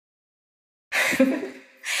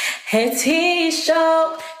Hey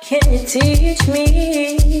Tisha, can you teach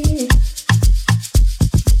me?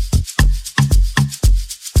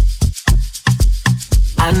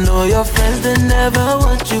 I know your friends, they never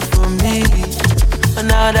want you for me. But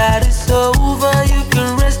now that it's over, you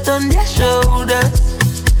can rest on their shoulders.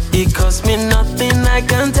 It costs me nothing, I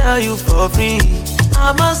can tell you for free.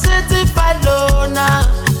 I'm a certified loner,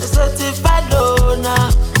 a certified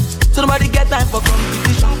loner. So nobody get time for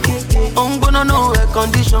competition. I'm gonna know a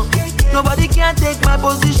condition. Nobody can take my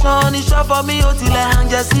position. It's short for me, till I hang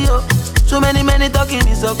just see you. So many talking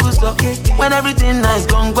is a good stuff. When everything nice,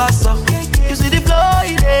 gone grass up. You see the flow,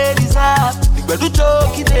 it is up. The better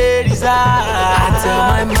choke, it is up. I tell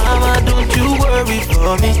my mama, don't you worry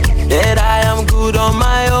for me, that I am good on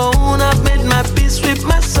my own. I've made my peace with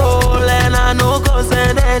my soul, and I know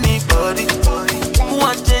concern anybody who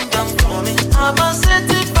wants change them for me. I'm a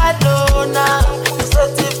certified loner, a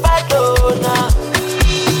certified loner.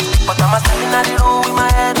 But I'm a standing at the room with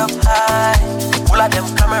my head up high. All of them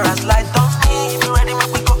cameras light on me. If you ready,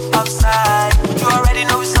 make we go outside. You already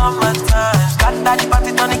know it's summertime. Scatter the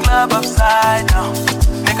party, turn the club upside down.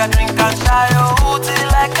 Make a drink and shy, oh,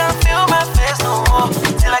 till I can feel my face no more.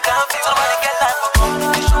 Till I can feel nobody get time for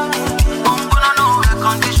competition. I'm gonna know the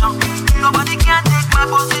condition. Nobody can take my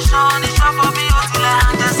position. It's short for me, oh, till I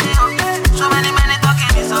hang just see you. So many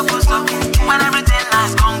talking is so good stuff. When everything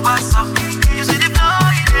nice, come back up. You see the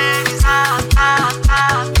flow, it is out.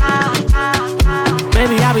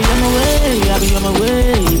 Baby, I be on my way, I be on my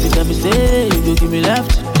way. If you tell me stay, you go give me love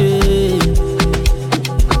today.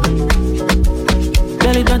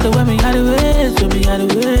 Belly don't wear me out of ways, show me how to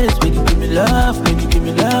ways. Make you give me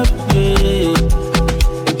love, yeah.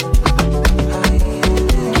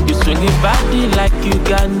 You swing it body like you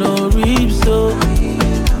got no ribs, so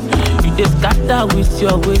you just scatter with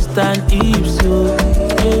your waist and hips, so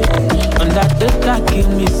yeah. Undertaker, give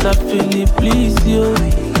me something, please, yo.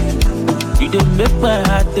 You done make my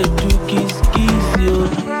heart do kiss, yo.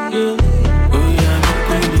 Yeah. Oh yeah, I'm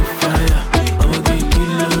going to fire. I'ma get you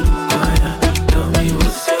low to fire. Tell me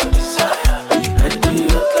what's your desire. I do you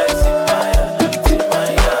like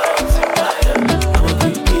Timaya. I'ma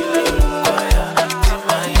get you low to fire.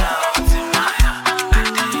 Timaya. I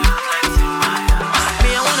do you like Timaya. Me,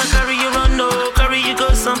 I wanna carry you run, no, carry you go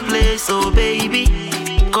someplace, oh baby.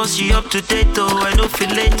 Cause you up to date, oh, I don't feel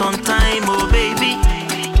late on time, oh baby.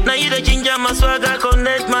 Now you the ginger, my swagger,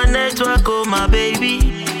 connect my network, oh my baby.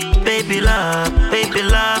 Baby love, baby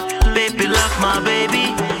love, baby love, my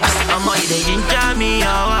baby. I'm all you the ginger me,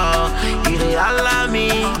 oh, you the allow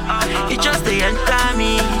me. You just the enter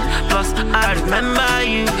me. Plus I remember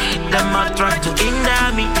you. Them I try to hinder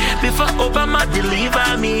me before Obama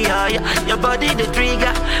deliver me, oh yeah. Your body the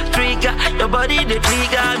trigger, your body the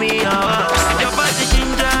trigger me, oh. Your body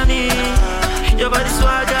ginger me, your body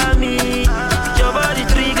swagger me. Your body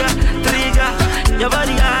trigger, your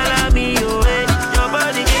body all me, oh hey. Your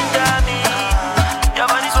body ginger me, your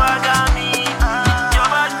body swagger me. Your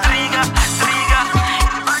body trigger.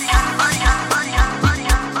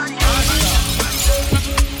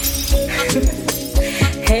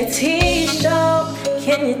 Hey Tisha,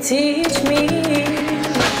 can you teach me?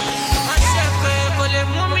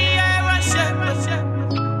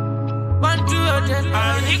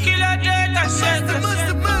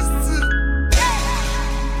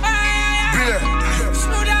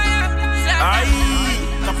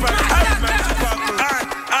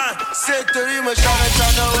 Settori mo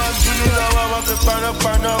shana wa binu lawa wa fe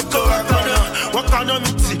pana ko akana wa kana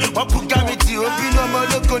miti wa puga miti obinu mo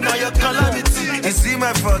loko na your calamity. You see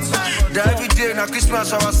my fault that every day na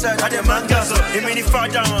Christmas our side I dey manga so emi ni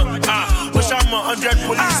father one o sha mo 100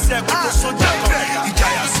 police se ko to soja kan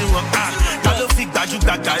ijaya si won ta ló fi gbaju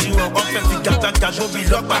gbagari won o fe fi gbagba go bi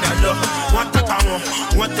lo pada lo won taka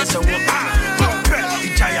won tese won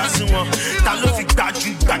ìjayà sí wọn ta ló fi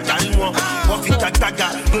gbájú gbàgbárí wọn wọ́n fi gbàgbàgà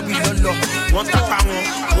lóbi lọ́lọ́ wọ́n tàpá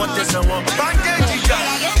wọ́n tẹ̀sẹ̀ wọn. Bandage ìjà.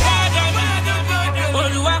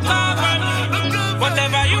 Olúwa cover me,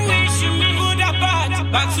 whatever you wish me, good or bad,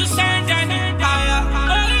 back to send any fire.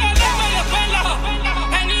 Orí ẹgbẹ́ wọlé pẹ́lọ́,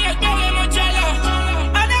 ẹni ẹgbẹ́ wọlé mo jẹ́ lọ.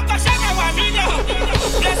 Adékọ̀ṣẹ́ mi wà mí lọ,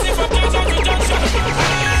 blessing from junction to junction.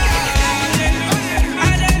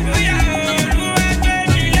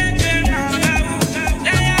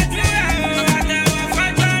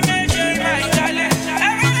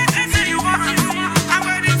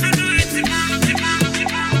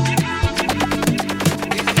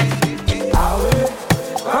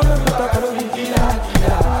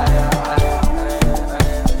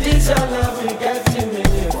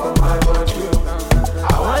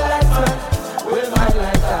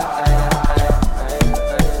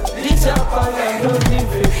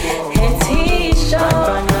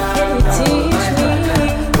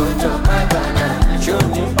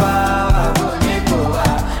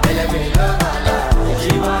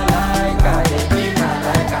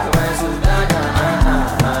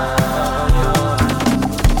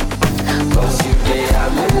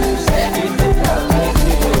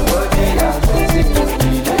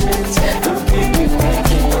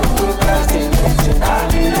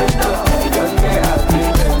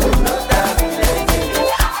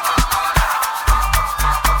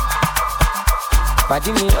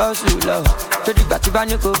 pàdí mi hustle lọ. Tó dìgbà tí bá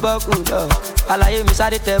ní kò bọ́kù lọ. Àlàyé mi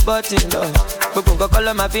sáré tẹ bọ́tì lọ. Gbogbo nǹkan kọ́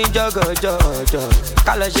ló máa fi ń jọ̀gọ̀jọ̀.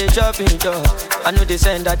 Ká lọ ṣe shopping jọ. I know they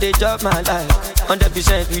send that they chop my life.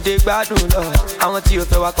 100% we dey gbádùn lọ. Àwọn tí o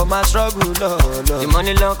fẹ́ wa kọ́ máa struggle lọ. The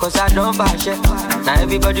money long cause I don't buy shit. Now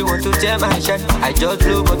everybody want to tear my shirt. I just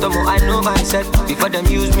blow but I know myself. Before them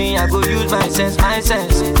use me, I go use my sense.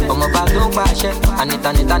 Ọmọ bá tó ń pàṣẹ.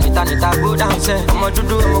 Anita go down sẹ́. Ọmọ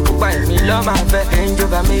dúdú ọmọ pupa èmi lọ́ máa fẹ́.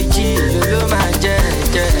 Ẹnjọba méjì ló máa jẹ́.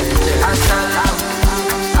 Asalaam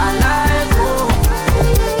alaikum.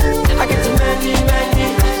 I get many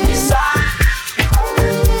desire.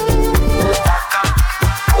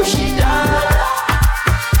 Oshida.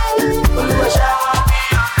 Oluwaṣawa mi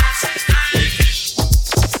your blessings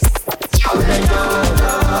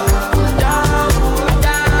down.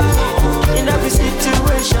 In every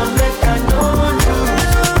situation, make I know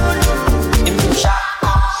lose. In me shot.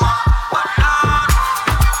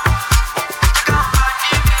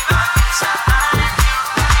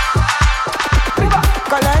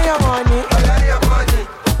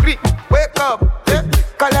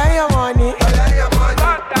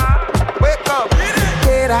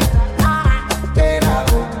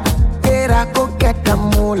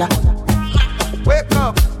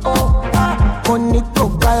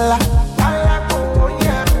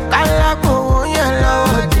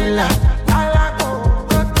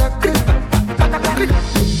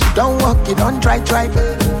 Try.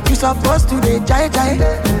 You supposed to be jai.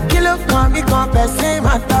 Kilo come, me come, person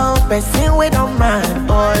matter, person we don't mind.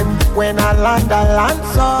 But when I land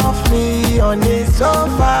softly on the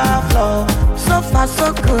sofa floor. So far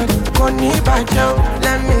so good, koni bajo.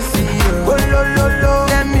 Let me see you, oh lo,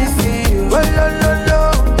 let me see you, oh lo,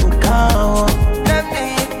 bukao. Let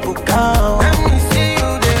me see you,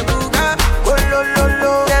 de buka, oh lo,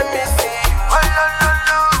 let me see you, oh lo,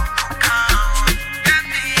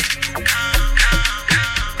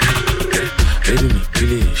 Baby me,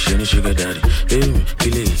 kill it, she no sugar daddy. Baby me,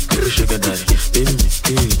 kill it, give a sugar daddy. Baby me,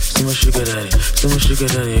 kill it, so much sugar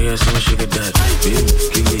daddy, yeah, so much sugar daddy. Baby me,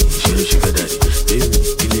 kill it, she no sugar daddy. Baby me,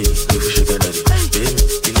 kill it, give a sugar daddy. Baby me,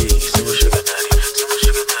 kill it, so much sugar daddy, yeah, so much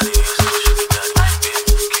sugar daddy. Baby me,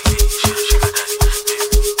 kill it, she no sugar daddy. Baby me,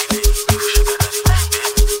 kill it, give a sugar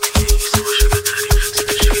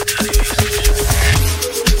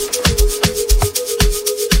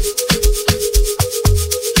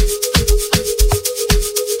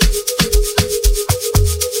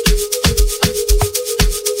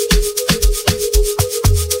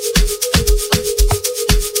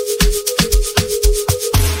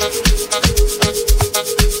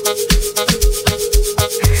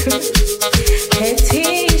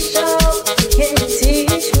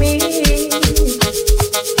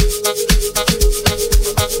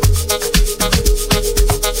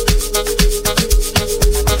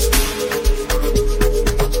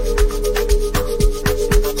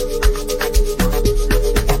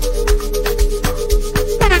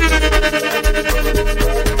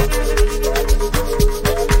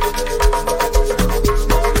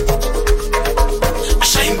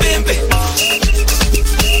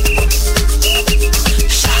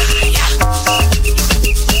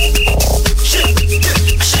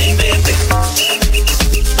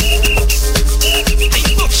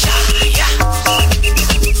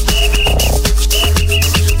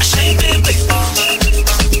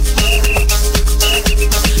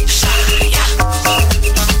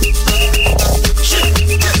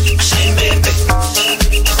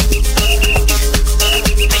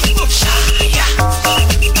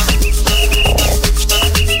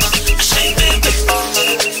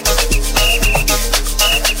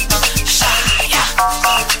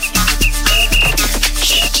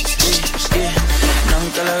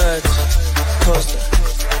Baby me, kill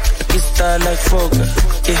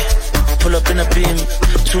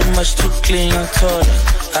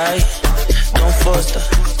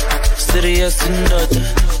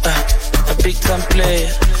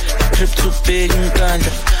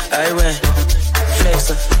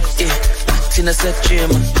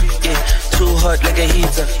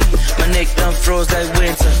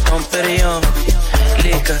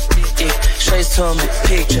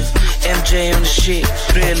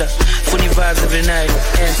it, so much sugar daddy, so much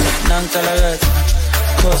sugar daddy, yeah, so much sugar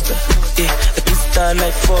daddy.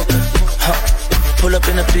 Pull up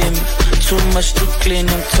in a beam, too much to clean,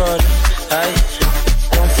 I'm taller. Aye,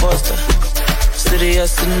 don't foster.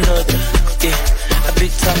 Serious and other, yeah. A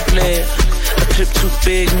big time player, a trip too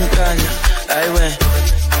big and Kanye. I went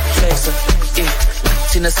flexer, yeah.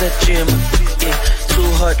 Tina said gym, yeah. Too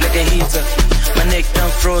hot like a heater. My neck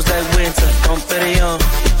done froze like winter. Don't bet it on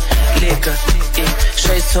liquor, yeah.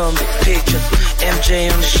 Straight on me, picture. MJ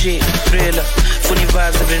on the shit, thriller, funny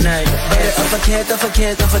vibes every night. I forget.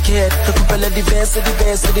 The couple of the best.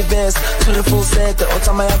 To the full set, the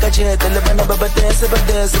Otama Yakajet, the Lebana Babades.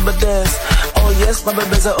 Oh yes, my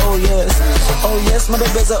babies are oh yes. Oh yes, my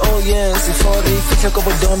babies are oh yes. If all the fish are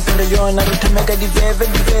couple dump in the yarn, I don't make a divev. But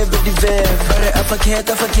I forget.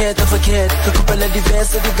 The couple of the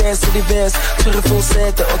best. To the full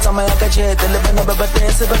set, the Otama Yakajet, the Lebana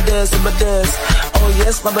Babades. Oh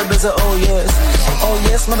yes, my babies are oh yes. Oh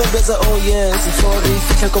yes, my babies are oh yes. If all the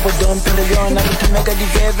fish are couple dump in the yarn, I don't make a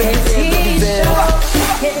divev.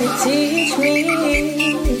 Can you teach me?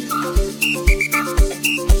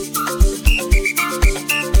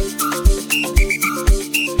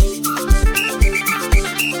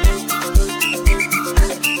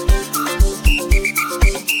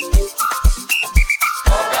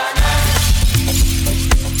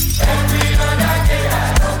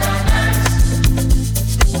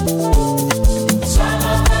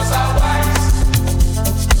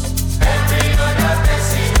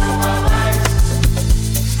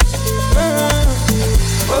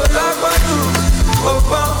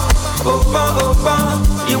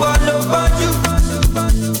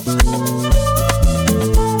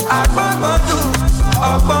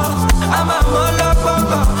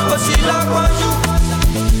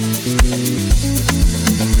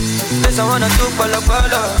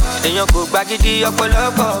 Èèyàn kò gbàgídí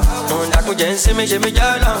ọ̀pọ̀lọpọ̀ òun dàkúnjẹ́ ń sinmi ṣe mí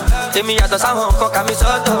jọ́nà èmi yàtọ̀ sáwọn nǹkan kàmí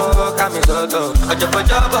sọ́tọ̀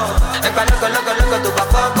ọjọ́bọ̀jọ́bọ̀ ẹgbà lọ́kọ̀lọ́kọ̀ tó bá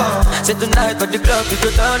fọ́kọ̀ say tonight for the club we go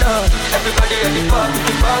turn up everybody ready for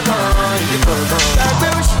the gbọ̀ngàn gbàgbé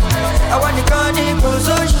òṣì àwa nìkan ní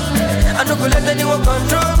kòsóṣì I no go let anyone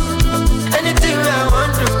control anything wey I wan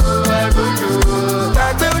do I go do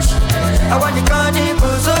gbàgbé òṣì àwa nìkan ní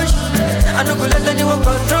kòsóṣì I no go let anyone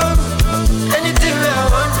control anything I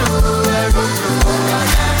want to, I go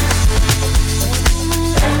to.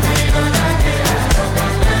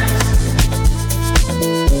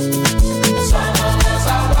 Some of us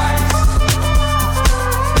are wise,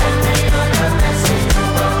 and we know the blessing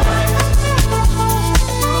of our lives.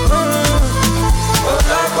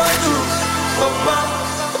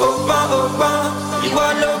 Opa, you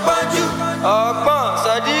want no banju. Opa,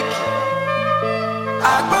 Sadiq.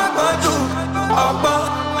 Agbagbaju, Opa.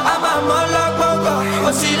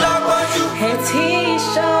 Hey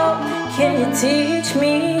Tisha, can you teach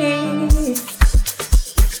me?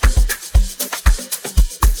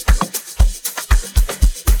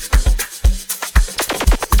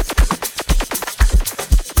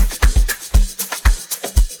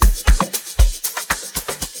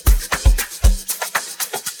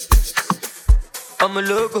 ọmọ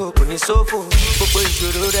ológo kò ní sófò gbogbo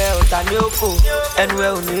ìṣòro rẹ ọ̀tá ní òkò ẹnu ẹ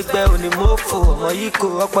ò ní gbẹ ò ní mọ́fò ọmọ yìí kò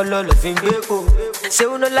ọpọlọ lọ fi ń gbé kò. Say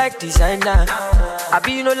you no like designer àbí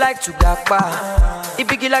you no like to gapa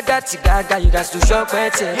ibigilaga ti gaga you gats to shop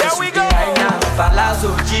ẹtẹ ẹsùn designer. Palazzo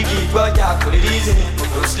jígì gbọ́jà kò lè reason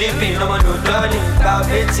no sleeping ọmọ no dọ́ọ̀lì gba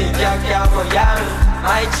bẹ́tì kíákíá mọ̀ yá mi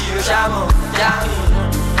máì jí o ṣàmọ̀ yá mi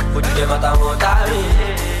òdìdẹ mọ́ta wọn tá mi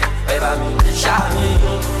ẹ bá mi lè ṣá mi.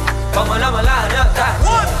 Come on, 1, 2, 3,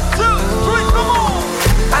 come on.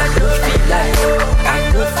 I don't feel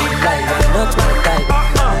like I'm not my type.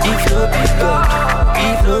 If no be God, I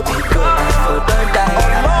for don't die.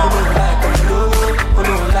 Who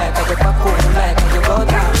don't like I get back home like I get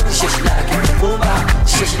butter. She like it, boomba.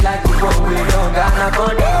 She like the one we don't got na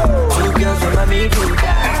gun. 2 girls with my middle.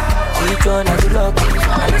 Each one I do love.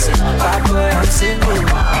 I say, bad boy, I'm single.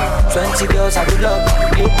 20 girls I do love.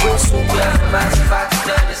 It goes so well, massive facts,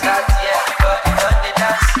 then it's start.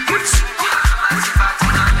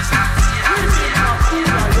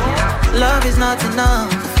 Love is not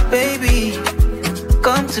enough, baby.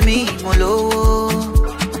 Come to me, Molo.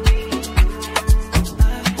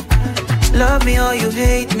 Love me or you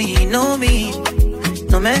hate me, know me.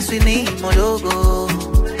 No mess with me, Mologo.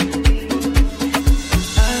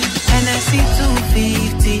 NSC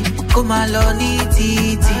 250, come along,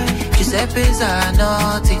 Titi. Giuseppe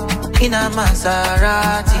Zanotti, in a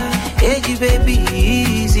Maserati. Hey, baby,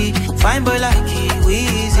 easy. Fine boy like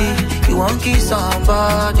Weezy. You won't kiss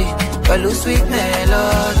somebody. Pẹ̀lú sweet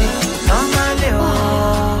melody. Normally,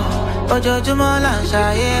 oh, ojoojúmọ́ là ń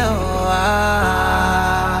ṣayé, oh,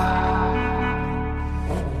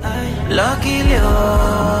 Luckily,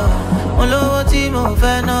 oh, mo lówó tí mo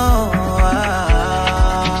fẹ́ náà,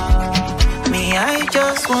 Me, I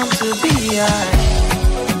just want to be high.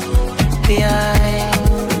 Be high.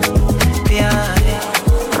 Be high.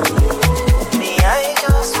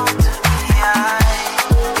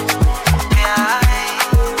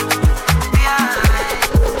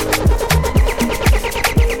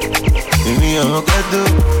 I'm gonna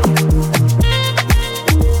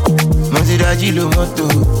Gilo Moto.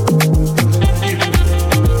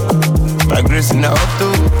 My grace in the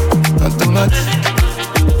auto, automatic.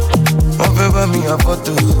 One favor me a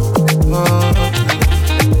photo.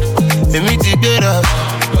 Emi ti gbera,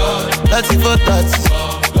 láti 4:30.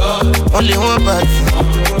 Only one party.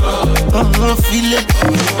 One feeling.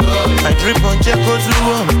 I drip on check go to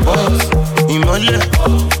one boss. Imole,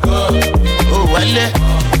 oh wale.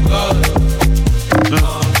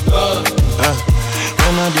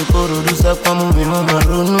 When I dey produce up, I'm moving mama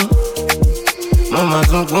ronu, mama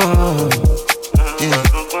zunkun.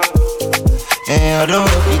 Yeah, I don't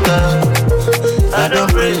work it out, I don't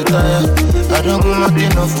pray it out, I don't go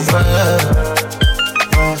nothing off for fire.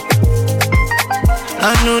 I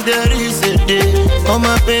know there is a day, all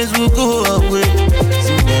my pains will go away.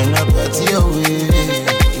 See then I party away.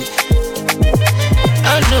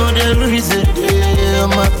 I know there is a day, all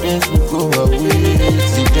my pains will go away.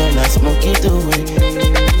 See then I smoke it away.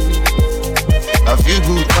 I feel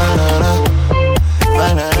good, banana,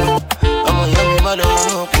 banana. I'm a yummy mother,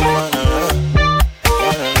 banana.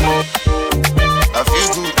 I feel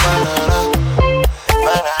good, banana,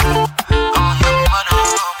 banana. I'm a yummy mother,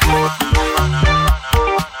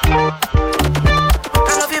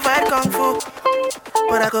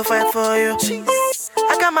 but I go fight for you.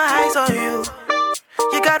 I got my eyes on you.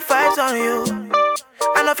 You got vibes on you.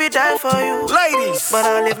 I know if you die for you, ladies, but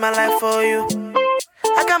I'll live my life for you.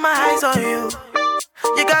 I got my eyes on you.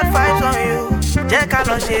 You got vibes on you. Jack, I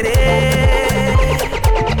don't shit it.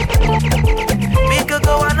 We could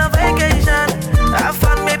go on a vacation, have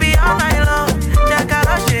fun maybe all night long. Jack, I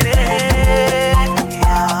don't shit it.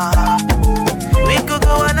 Yeah. We could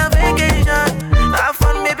go on a vacation, have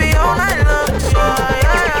fun maybe all night long.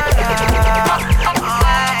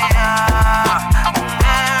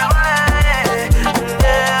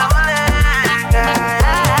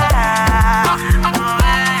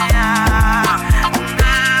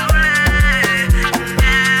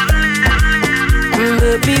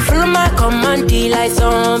 Command like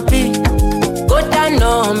zombie. Go down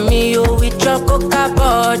on me, oh, with your coca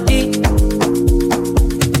body.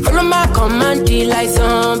 Follow my command like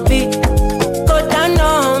zombie. Go down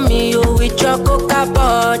on me, oh, with your coca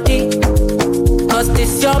body. Cause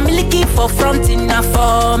this your milky for front enough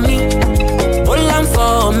for me. Hold on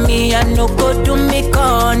for me, I no go do me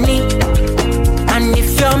corny. And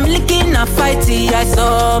if you're milking a fighty, I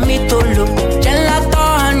saw me to look. Gelato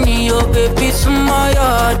honey, oh baby,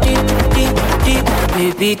 sumoyo deep.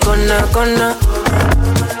 Baby, gonna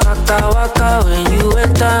waka waka when you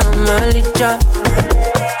enter my licha.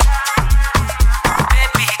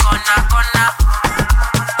 Baby, gonna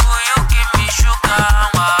will you give me sugar?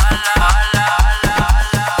 Wala.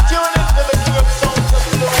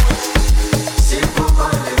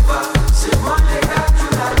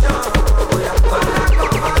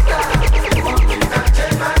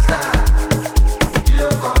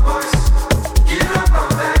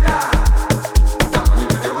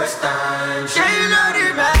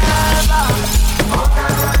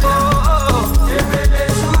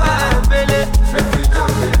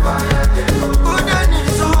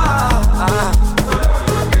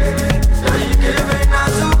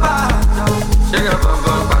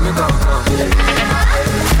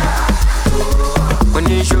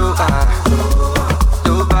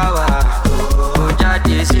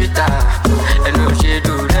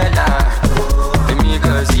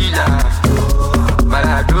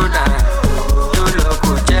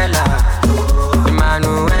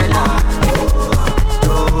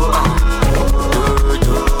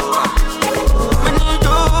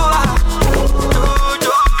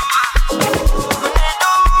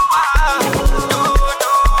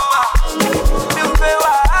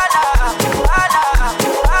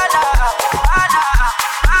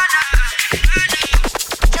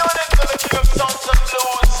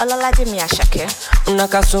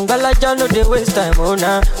 Kasungala no dey waste time, oh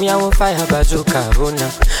nah. Me I won't fire bazooka, oh nah.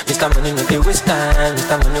 Mr. Money no dey waste time,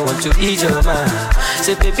 Mr. Money want to ease your mind.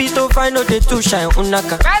 Say baby don't find no dey too shine,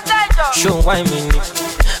 unaka. Show why me need.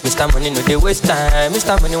 Mr. Money no dey waste time,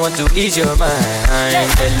 Mr. Money want to ease your mind.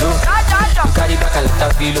 Hello, you carry back a lot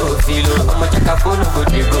of filo. I'ma check a phone, no go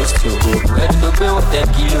dey ghost you. Ready to pay what them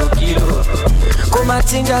kilo.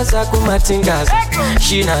 Kumatingaza,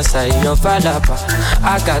 she na say your falapa.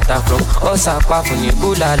 Agata from Osaka from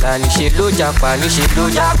Bulala, Nishe Lojapa.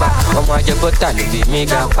 Omo Ajebota, no be me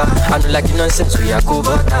gapa. I don't like nonsense, we are go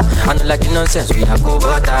butter.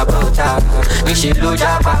 Nishe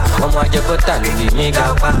Lojapa, Omo Ajebota, no be me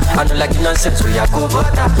gapa. I don't like nonsense, we are go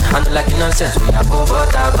butter.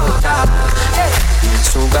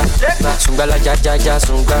 Sunga sunga la ja ja ja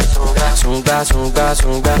sunga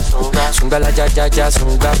la ja ja ja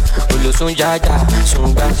sunga olosun ja ja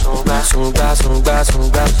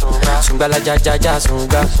sunga la ja ja ja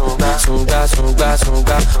sunga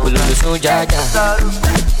olosun ja ja.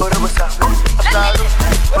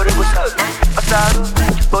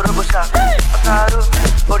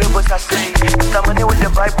 Mr. Money with the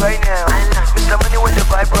vibe right now. Mr. Money with the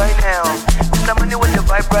vibe right now. Mr. Money with the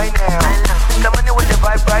vibe right now. Mr. Money with the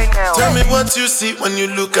vibe right now. Tell me what you see when you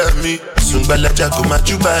look at me. Sungbala Jago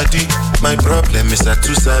Majubadi. My problem is that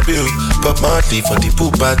too sabi o. Pop Marley for the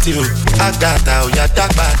pool party o. Agata o ya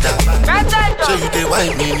dagbada. So you dey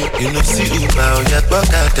wine me, you know see Uber o ya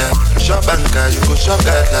gbokada. Shop banka, you go shop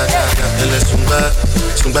gada. Ele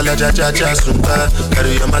Sungbala Jaja Sungba.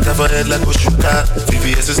 Carry your matter for head like Oshuka.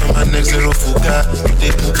 VVS is on my neck, zero fuga. You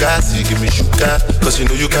dey puka, see give me shuka. Cause you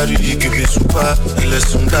know you carry, you give me super. Ele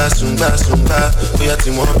Sunga. Oya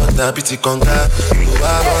ti mo pata biti konga.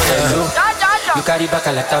 You carry back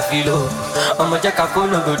a lot of filo. I'ma check a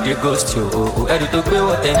phone, no go dey ghost you. Edu to pay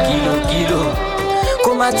what 10 kilo.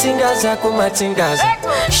 Kumatingaza.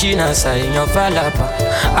 She na sa inyo falapa.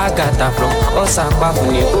 Agata from Osaka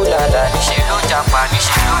funi ulala. Nishiro japa.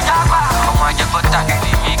 I'ma check what I give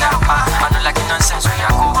me gapa. I don't like nonsense we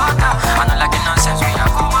are go butter.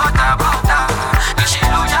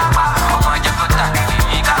 Nishiro japa. I'ma check what I give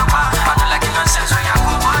me gapa. I don't like nonsense we are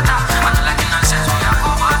go butter.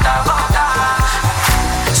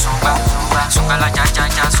 Sunga la ja ja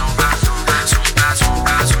ja sunga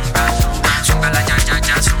la ja ja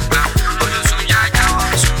ja sunga olosun ja ja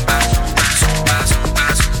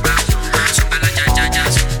sunga la ja ja ja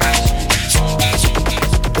sunga.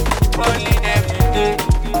 Only every day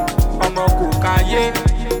ọmọ kò káyé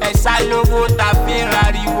ẹ̀sà lówó tàbí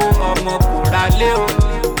rariwo ọmọ kò ralé o.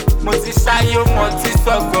 Mo ti sáyé mo ti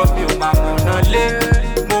sọ̀gọ̀ mi ò máa mọ̀nà lé.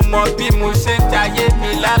 Mo mọ bí mo ṣe ń jayé mi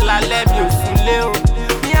lálálẹ́ mi ò súnlé o.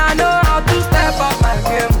 I know how to step up my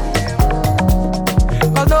game.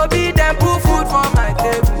 Cause no be them put food for my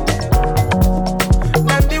table.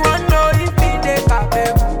 Them the one know if me they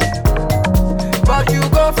capable. But you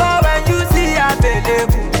go for when you see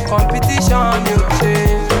available. Competition you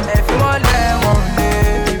change. Everyone let one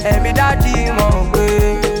day. Every daddy one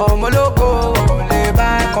way. Omo logo one day.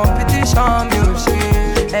 By competition you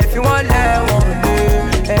change. Everyone let one day.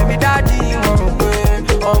 Every daddy one way.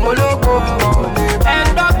 Omo logo one day.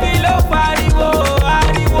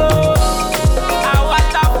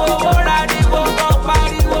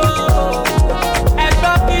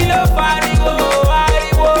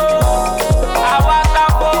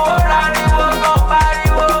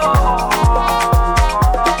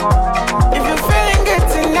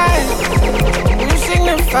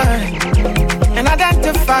 And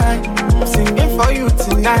identify, I'm singing for you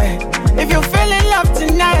tonight. If you feel in love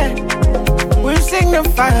tonight, we'll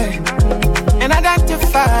signify and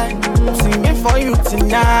identify, I'm singing for you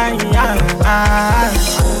tonight.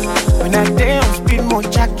 When I day on speed, more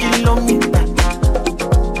kilometer.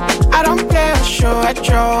 I don't play a show at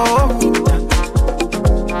your meter.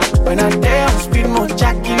 When I day on speed, more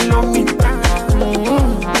kilometer.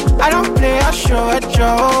 I don't play a show at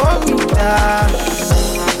your meter.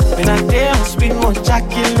 When I day on speed, more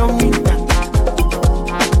kilometer.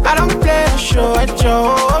 I don't play a show at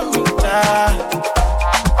your meter.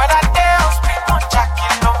 When I day on speed, more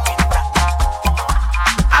kilometer.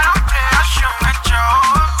 I don't play a show at your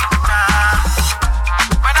meter.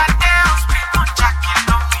 When I day on speed, more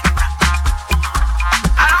kilometer.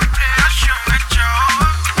 I don't play a show at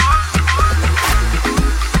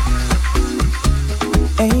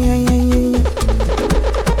your. Hey.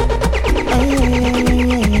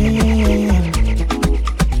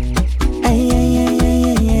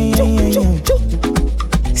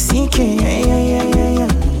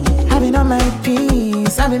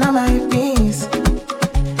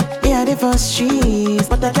 Streets,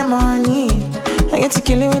 but I get money. I get to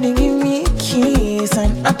kill it when they give me keys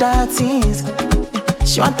and other things.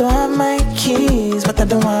 She want to have my keys, but I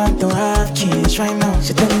don't want to have kids right now.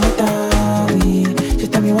 She tell me what are we? She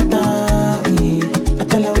tell me what are we? I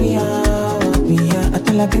tell her we are what we are. I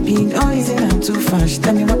tell her baby, no easy, I'm too far. She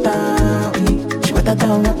tell me what are we? She what I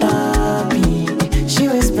tell what are we? She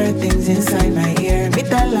whisper things inside my ear. Me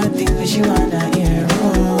tell her things she wanna hear.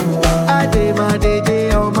 I day my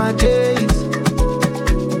day on my days.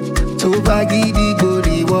 To baggy the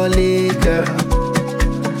body wallet, girl.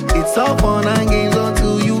 It's all fun and games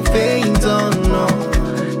until you faint on no.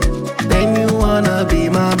 Then you wanna be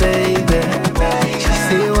my baby. She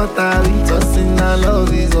say what are we tossing? I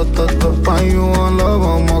love is what why you want love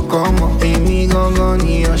on my come on. Amy gon'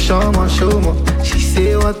 need a show me. She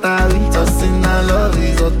say what are we tossing? I love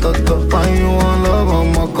is what ọ̀tọ̀ọ̀tọ̀. Why you want love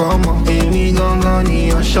ọmọ kọ́mọ? Èmi gangan ni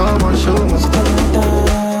ọ̀ṣọ́mọ ṣọ́mọ.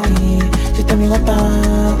 She tell me what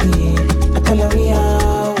we. I tell her we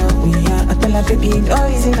are what we are. I tell her baby, oh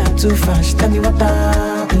easy not too fast. She tell me what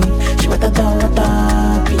we. She what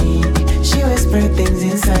we. She whisper things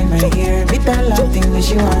inside my ear. Me tell her things that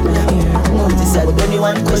she wanna hear. She said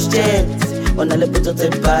 21 questions. Wanna le put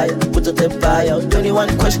it by,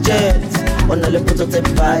 21 questions. Wanna le put it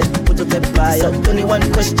by, 21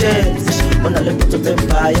 questions. Wanna le put it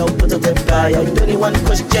by, 21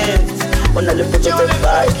 questions. Wanna le put it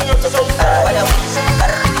by,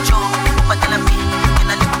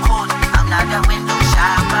 I'm not a window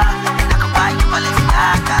shopper, and I can buy you a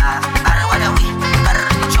Balenciaga. I don't wanna win, but I'm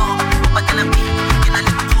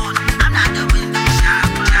not a window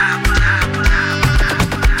shopper.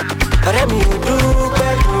 Remy, you do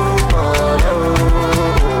better,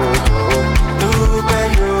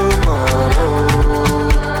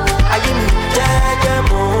 I give me jaja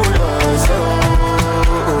mola, so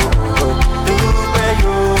do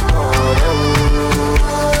better,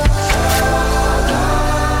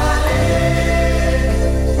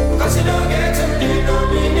 cause you don't get to be no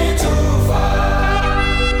minute too far.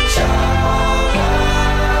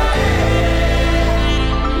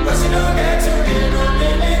 Cause you don't get to be no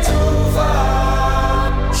minute too far.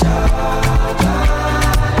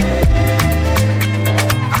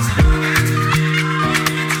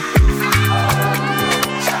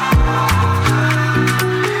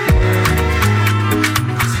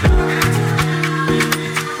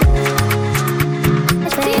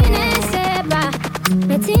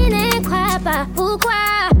 Mais tu ne crois pas pourquoi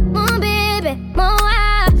mon bébé, mon roi,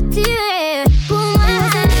 tu es pour moi.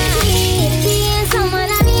 Being someone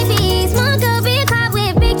I need peace, mon girl be caught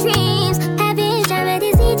with big dreams. Having jamais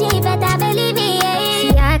décidé, but I believe it.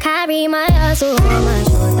 See, I carry my hustle on my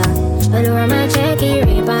shoulder, but around my check, it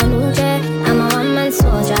rip on new check. I'm a one-man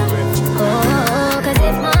soldier. Oh, cause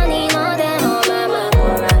if money no, then all my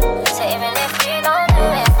brother. So even if you don't do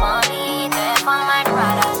it for me, do it for my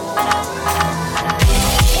brother.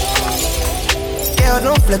 Girl,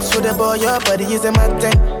 don't flex with the boy, your body is a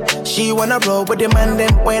mountain. She wanna roll with the man,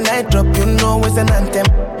 them. When I drop, you know it's an anthem.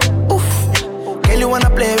 Oof, girl, you wanna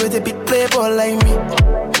play with a big playboy like me.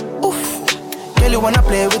 Oof, girl, you wanna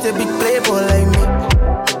play with a big playboy like me.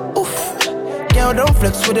 Oof, girl, don't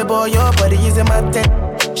flex with the boy, your body is a mountain.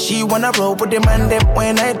 She wanna roll with the man, them.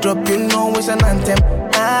 When I drop, you know it's an anthem.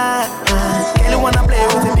 Girl, you wanna play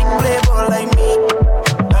with a big playboy like me.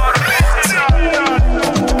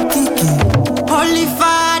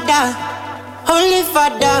 Holy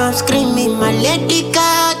Father, I'm screaming my Lady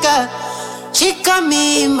Gaga. She got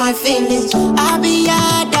me in my feelings. I be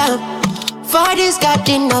Adam. For this got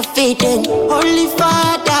enough feeding. Holy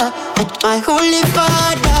Father, my Holy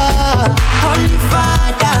Father. Holy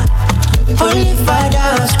Father, Holy Father,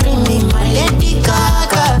 I'm screaming my Lady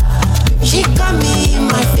Gaga. She got me in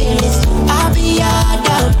my feelings. I be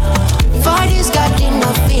Adam. For this got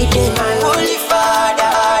enough feeding. My Holy Father.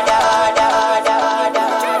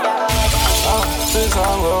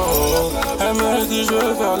 Elle me dit je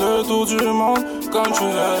veux faire le tour du monde comme tu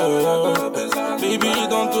veux. Baby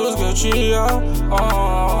dans tout ce que tu as.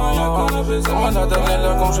 Comment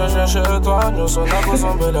t'attendais quand je cherche chez toi? Nous sommes là pour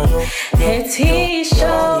s'embêter là. Hey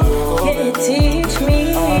Tisha, can you teach me?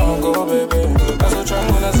 Go baby, that's what I'm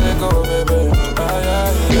gonna say. Go baby,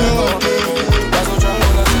 go baby, that's what I'm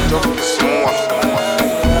gonna say. Go baby.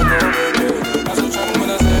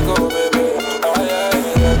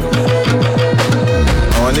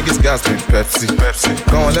 Niggas gas me Pepsi.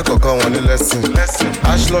 Go on, let go on the lesson.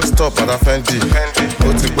 Ashlock stop at a Fendi. Ó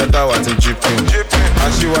ti pẹ́ táwa ti dripping.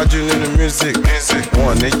 Aṣíwájú nínú music.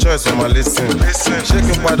 One ní choice for my listen.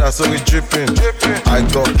 Shaking padà sórí dripping. I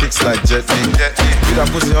got kicks like Jet Li. Beat that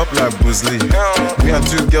pussy up like Bruce Lee. Me and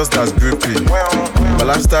two girls that's groupie. My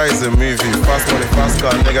lifestyle is a movie. Fast money, fast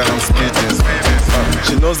car, nigga, I'm speeding.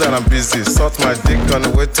 She knows that I'm busy. Sort my dick on the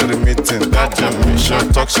way to the meeting. That damn me, she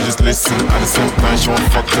don't talk, she just listen. At the same time, she won't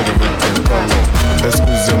fuck to the rhythm.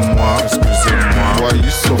 Excusez-moi, why you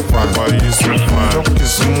so fine? Don't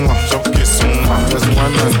kiss moi, There's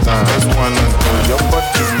one and done, Your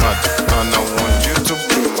body's mad, and I want you to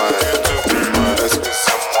be mine.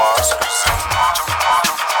 Excusez-moi.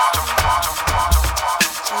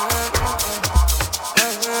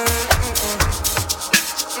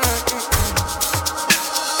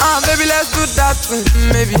 Baby, let's do that thing.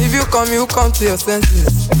 Maybe if you come to your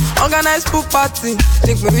senses. Organize pool party.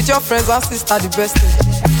 Link me with your friends and sister, the best thing.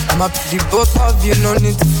 I'm happy the both of you, no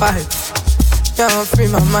need to fight. Yeah, I'm free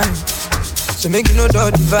my mind. So make you know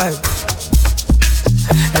the vibe.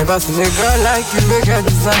 Never seen a girl like you, make her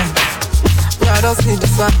design. Yeah, I just need the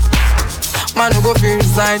sign. Man, no go feel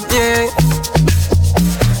resign, yeah.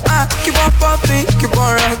 Keep on popping, keep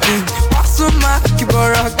on rocking. Pasuma, keep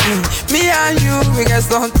on rocking. Me and you, we got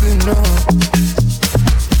something, no.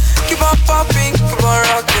 Keep on popping, keep on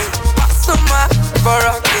rocking. Pasuma, keep on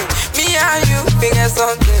rocking. Me and you, we got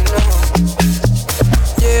something, no.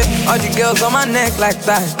 Yeah, all the girls on my neck like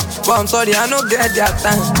that. But I'm sorry, I don't get their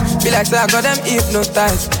time. Be like, say I got them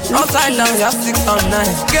hypnotized. Outside down, you have 6 or 9.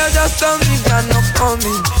 Girl, just tell me you're not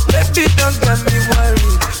coming. Baby, don't get me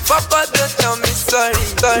worried. Papa, don't tell me sorry.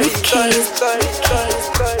 Sorry, sorry, sorry, sorry,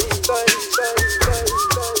 sorry, sorry,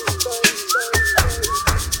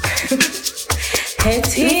 Hey,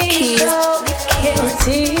 teach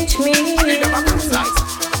me.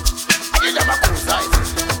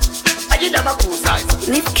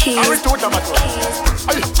 Lip keys. I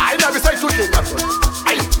never say two things.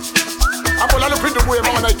 I'm all up in the way,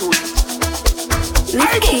 mama, I do.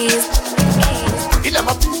 Lip keys.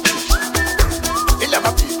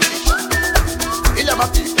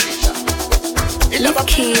 Lip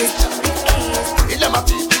keys.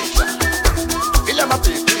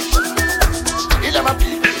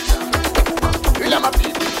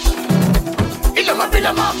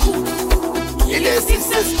 Il est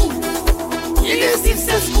successful. Il est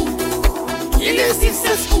successful. Il est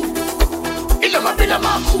successful. Il m'appelle à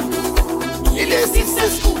ma cour. Il est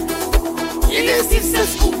successful. Il est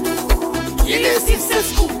successful. Il est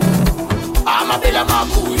successful. Ah, m'appelle à ma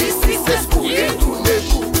cour. Il est successful. Il est tourné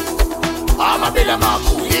court. Ah, m'appelle à ma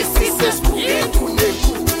cour. Il est successful. Il est tourné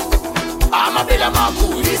court. Ah, m'appelle à ma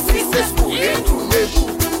cour. Il est successful. Il est tourné court.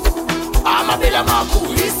 Ah, m'appelle à ma cour.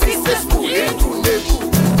 Il est successful. Il est tourné court.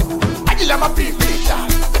 Agile ma pipita.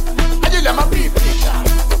 Agile ma pipita.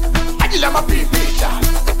 Agile ma pipita.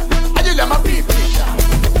 Agile ma pipita.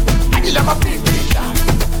 Agile ma pipita.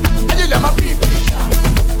 Agile ma pipita.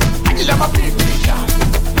 Agile ma pipita.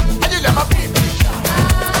 Agile ma pipita.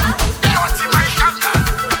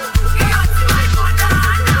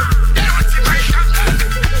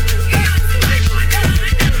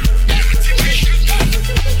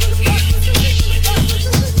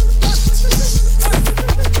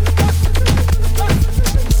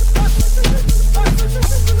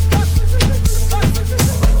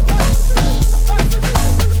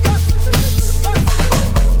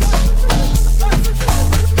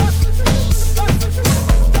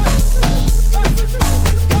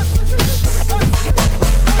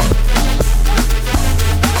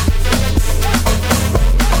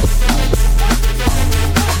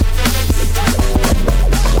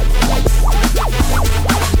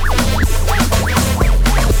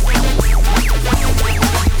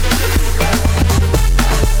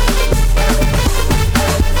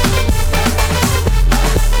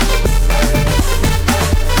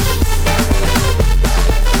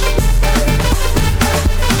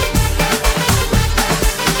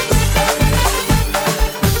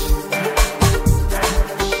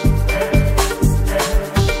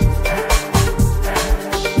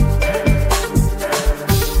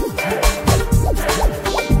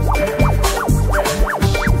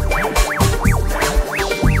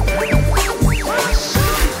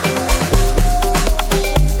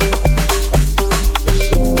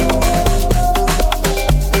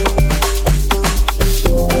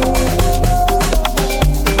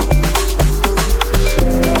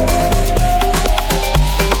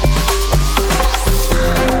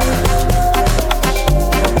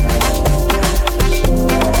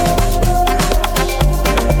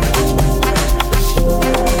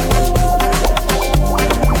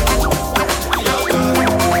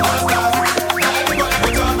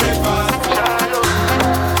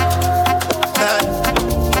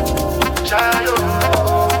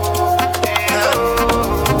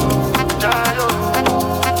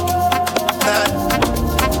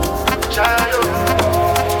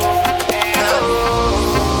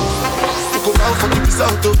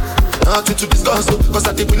 Nothing to discuss, cause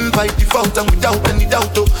I did win by default and without any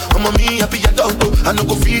doubt. I'm a me happy adult, I no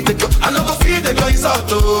go feed the girl, I no go feed the girl, it's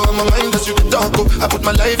out. I'm a mind as you can talk, I put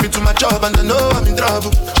my life into my job and I know I'm in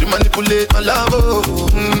trouble. She manipulate my love,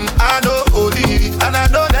 I know holy, and I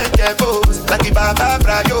know that care goes like the Baba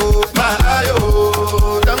Brayo, my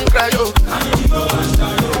ayo, don't cry yo. I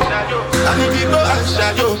need to go and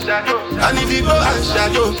shadow, I need to go and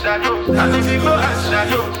shadow, I need to go and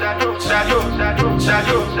shadow, shadow, shadow,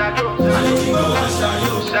 shadow, shadow, I need to go and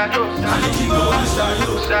shadow, shadow, I need to go and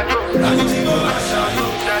shadow, shadow, I need to go and shadow,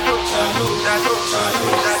 shadow, shadow, shadow,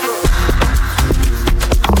 shadow,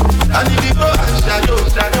 I need to go and shadow,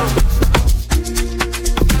 shadow,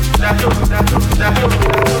 shadow, shadow, shadow,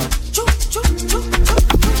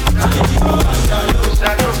 I need to go and shadow,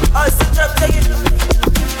 shadow. I suggest taking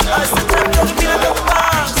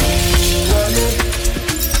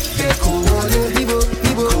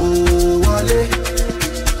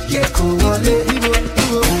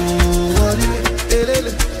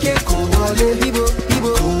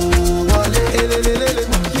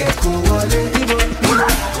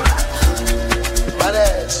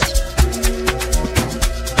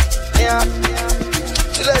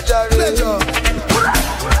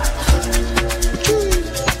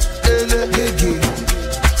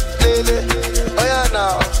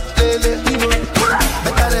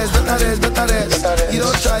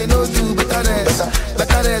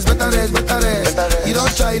better rest. You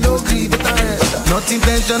don't try, no grief, better rest. Not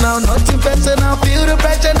intentional. Feel the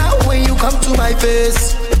pressure now when you come to my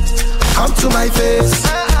face.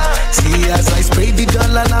 See as I spray the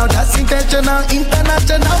dollar now, that's intentional,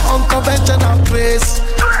 international, unconventional grace.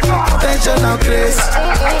 Conventional grace.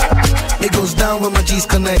 It goes down when my G's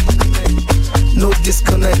connect. No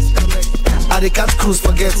disconnect. I the cat cruise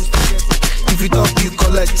forget. If you talk, you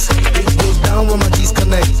collect. It goes down when my G's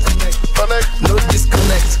connect. No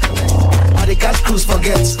disconnect. I the cat cruise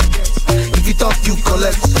forget. If you talk, you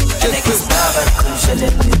collect.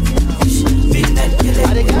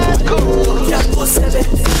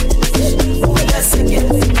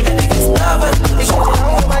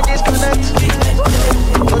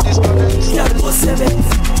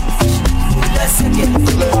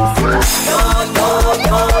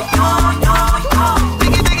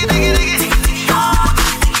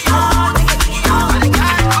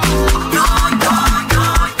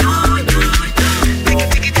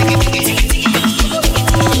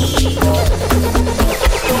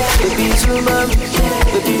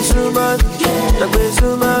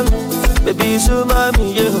 Baby, so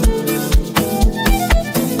mommy, yeah.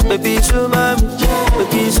 Baby, so mommy,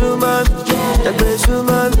 baby, so mommy, baby, so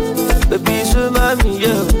mommy, baby, so mommy,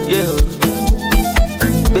 yeah, yeah.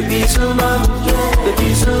 Baby, so mommy,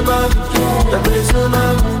 baby, so mommy, baby, so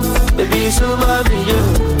mommy, baby, so mommy, yeah.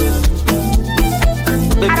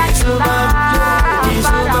 Baby, so mommy, baby,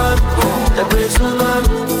 so mommy, baby, so mommy,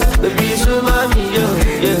 baby, so mommy, yeah,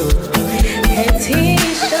 yeah.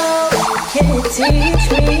 Can't teach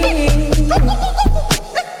me.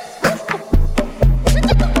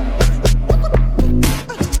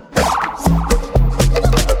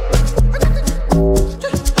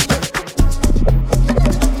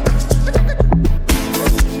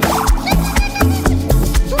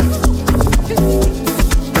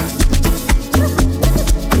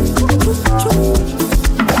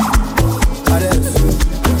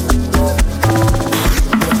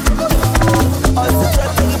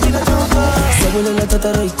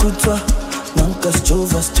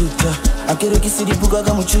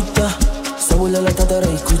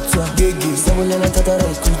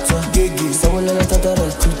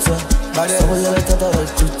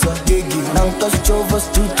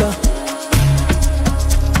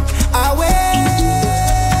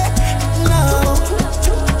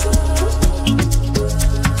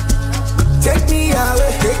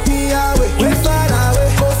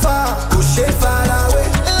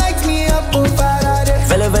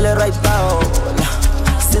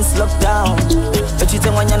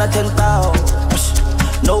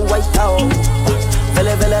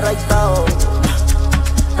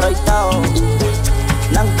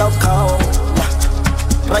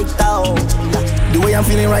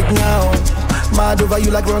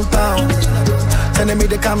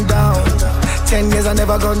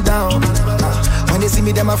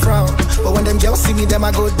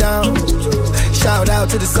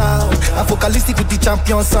 To the sound, I'm focalistic with the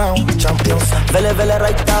champion sound. Vele vele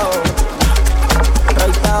right now,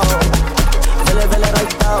 right now. Vele vele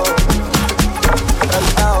right now,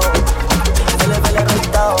 right now. Vele vele right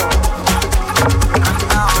now, right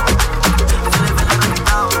now. Vele vele right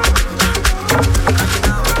now.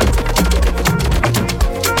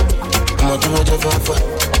 I'ma do what you want for.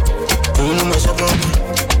 You know my shop.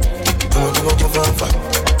 I'ma do what you want for.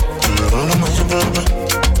 You know my shop.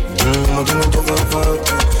 I'ma do what you want for.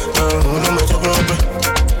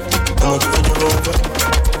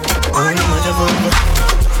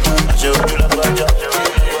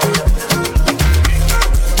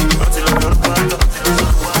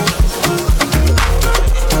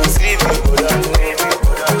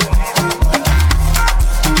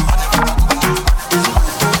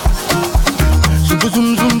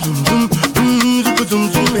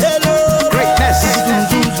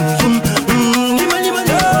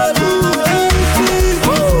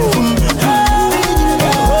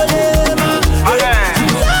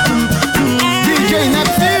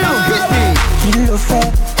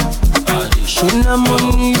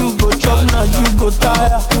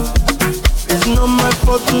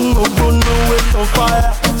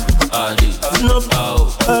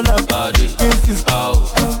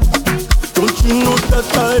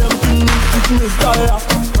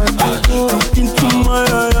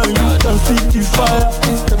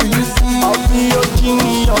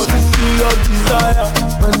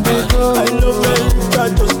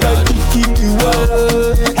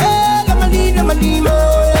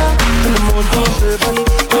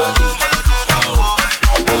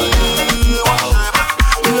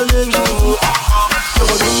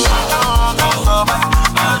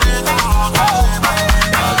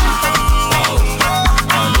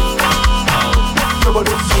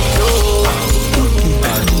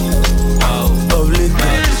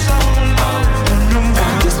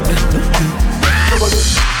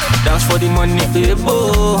 money, ebo.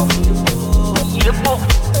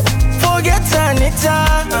 Forget Anita.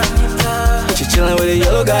 She chillin' with a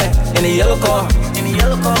yellow guy in a yellow car.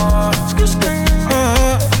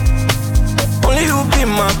 Only you be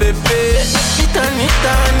my baby.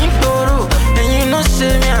 Nita, Niporo. And you know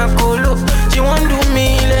say me a colo. She won't do me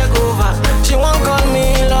leg over. She won't call me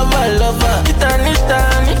lover. Nita,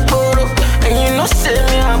 Niporo. And you know say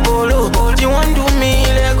me a colo. She won't do me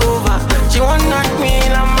leg over. She won't knock me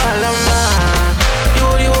lamba.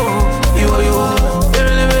 You.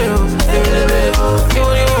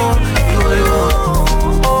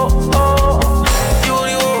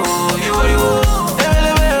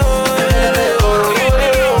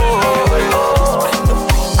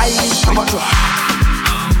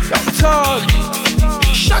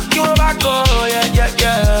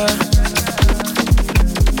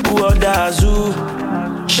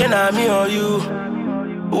 Shena me or you,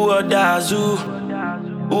 who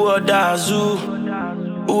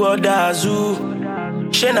odazu,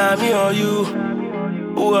 Shena me or you,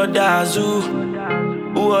 who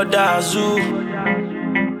odazu.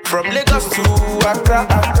 From Lagos to Accra,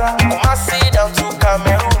 Kumasi down to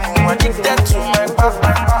Cameroon, addicted to my back,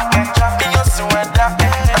 champions in weather,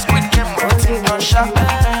 as we came routine on shop,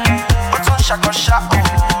 but on shako,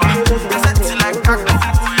 present like Kaku.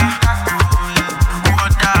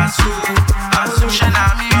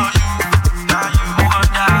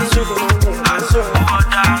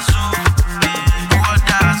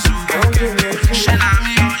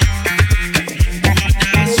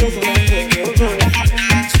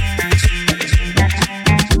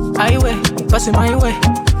 In my way,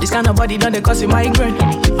 this kind of body done they cause you migraine.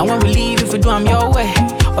 And when we leave, if you do, I'm your way.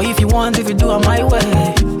 Or if you want, if you do, I'm my way.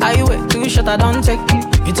 I wait, 2 shot I don't take.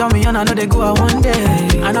 You tell me, and I know they go out one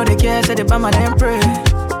day. I know they care, say they buy my damn pray.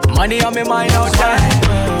 Money on me mind all time.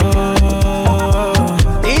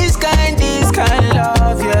 This kind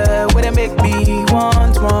love, yeah, where they make me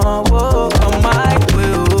want more. Whoa, on my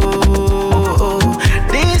way.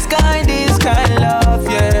 This kind love,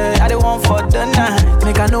 yeah, I don't want for the night.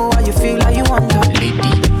 Make I know how you feel, like you want that.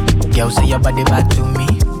 Lady, girl say your body back to me.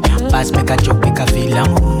 Pass make a joke, make a feel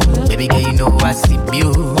baby girl, you know I see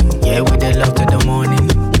you. Yeah, with the love to the morning.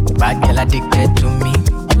 Bad girl addicted to me.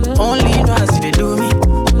 Only you know how see they do me.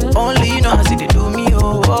 Only you know how see they do me.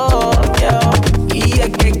 Oh, yeah. Yeah.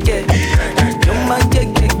 You my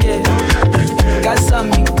yeah.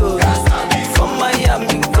 Casamigo. From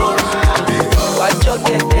Miami, go. Watch your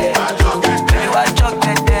get there. Watch your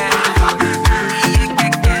get there.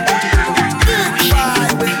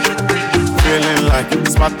 Feeling like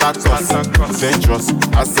Spartacus, dangerous,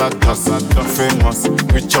 hazardous, famous,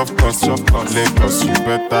 rich of course, Lagos, you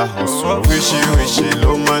better hustle. Wishy,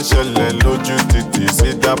 low man shelle, lójú títì,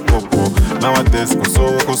 see that popo. Nowadays, kò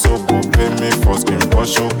sówó, pay me for skin,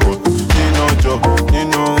 wash your coat. Nínú ọjọ́,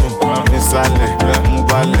 nínú òun, nísàlẹ̀, ń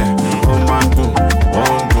balẹ̀, ó máa ń dùn, ó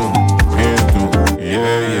ń dùn,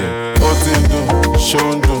 yeah. Ó ti ń dùn, ṣó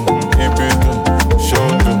ń dùn, ibi dùn, ṣó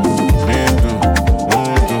ń dùn, ní dùn, ń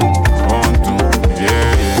dùn, ó ń dùn,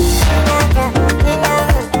 yeah.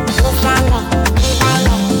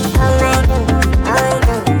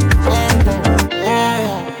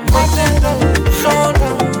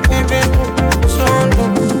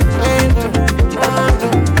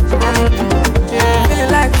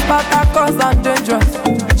 Cause I'm dangerous.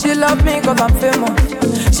 She love me cause I'm famous.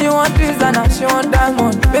 She want designer, she want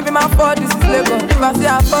diamond. Baby, my fault, this is Lagos. If I see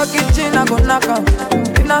her fucking chin, I go knock out.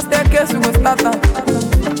 If not staircase, we go start out.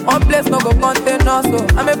 One place no go contain us, so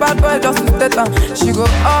I'm a bad boy just to state her. She go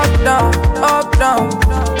up, down,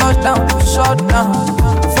 touchdown, shut down.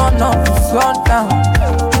 Sun up, sun down.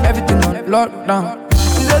 Everything on lockdown.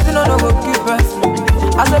 She says you know no go keep us.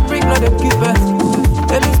 As a freak, no they keep us.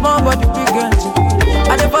 Baby, small body, big energy.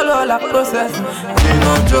 I dey follow all that process. Nínú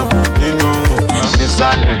ọjọ́, nínú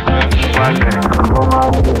nísàlẹ̀, ìwàlẹ̀.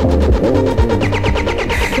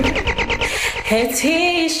 Hey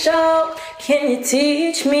T-Show, can you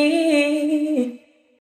teach me?